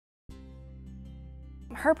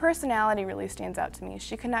Her personality really stands out to me.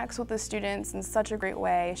 She connects with the students in such a great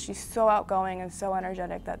way. She's so outgoing and so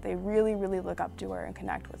energetic that they really, really look up to her and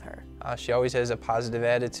connect with her. She always has a positive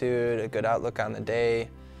attitude, a good outlook on the day.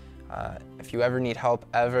 If you ever need help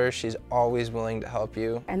ever, she's always willing to help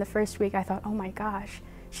you. And the first week I thought, oh my gosh,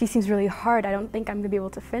 she seems really hard. I don't think I'm going to be able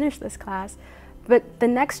to finish this class. But the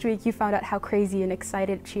next week you found out how crazy and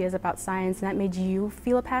excited she is about science, and that made you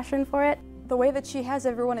feel a passion for it. The way that she has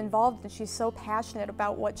everyone involved and she's so passionate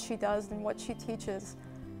about what she does and what she teaches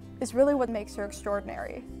is really what makes her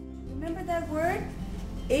extraordinary. Remember that word?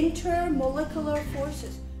 Intermolecular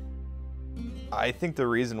forces. I think the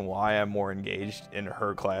reason why I'm more engaged in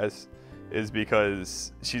her class is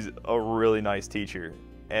because she's a really nice teacher,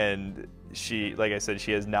 and she, like I said,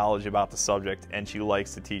 she has knowledge about the subject and she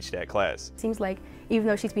likes to teach that class. It seems like even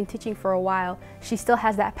though she's been teaching for a while, she still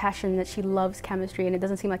has that passion that she loves chemistry, and it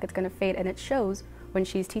doesn't seem like it's going to fade, and it shows when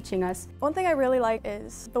she's teaching us. One thing I really like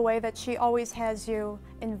is the way that she always has you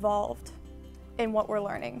involved in what we're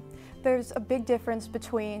learning. There's a big difference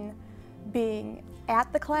between being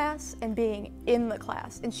at the class and being in the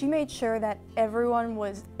class, and she made sure that everyone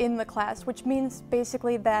was in the class, which means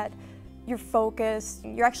basically that you're focused,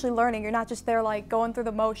 you're actually learning, you're not just there like going through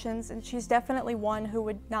the motions, and she's definitely one who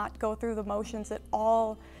would not go through the motions at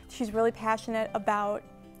all. She's really passionate about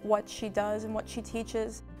what she does and what she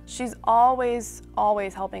teaches. She's always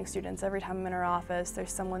helping students. Every time I'm in her office,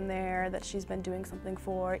 there's someone there that she's been doing something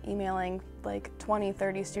for, emailing like 20,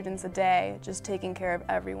 30 students a day, just taking care of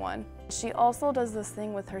everyone. She also does this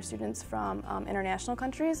thing with her students from international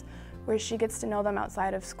countries where she gets to know them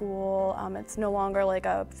outside of school. It's no longer like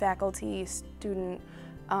a faculty-student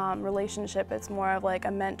relationship. It's more of like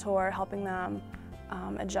a mentor helping them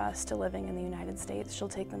adjust to living in the United States. She'll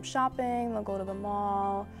take them shopping, they'll go to the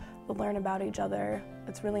mall, they'll learn about each other.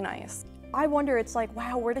 It's really nice. I wonder, it's like,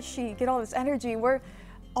 wow, where does she get all this energy? Where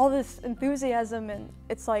all this enthusiasm? And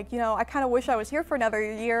it's like, you know, I kind of wish I was here for another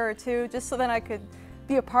year or two just so then I could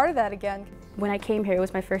be a part of that again. When I came here, it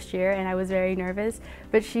was my first year and I was very nervous,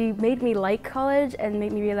 but she made me like college and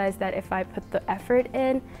made me realize that if I put the effort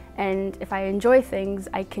in and if I enjoy things,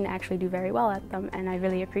 I can actually do very well at them, and I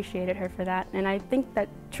really appreciated her for that. And I think that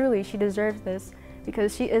truly she deserves this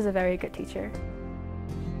because she is a very good teacher.